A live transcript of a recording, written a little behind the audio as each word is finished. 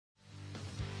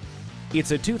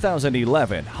It's a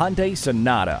 2011 Hyundai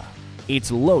Sonata.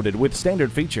 It's loaded with standard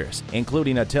features,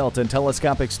 including a tilt and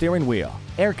telescopic steering wheel,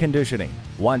 air conditioning,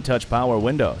 one-touch power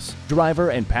windows,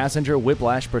 driver and passenger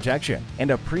whiplash protection,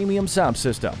 and a premium sound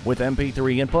system with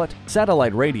MP3 input,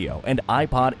 satellite radio, and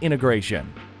iPod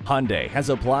integration. Hyundai has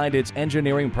applied its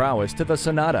engineering prowess to the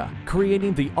Sonata,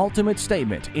 creating the ultimate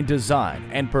statement in design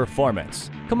and performance.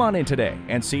 Come on in today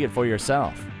and see it for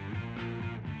yourself.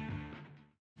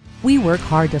 We work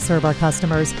hard to serve our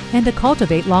customers and to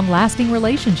cultivate long-lasting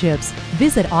relationships.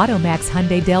 Visit Automax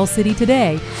Hyundai Del City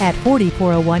today at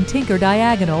 4401 Tinker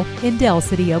Diagonal in Del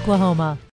City, Oklahoma.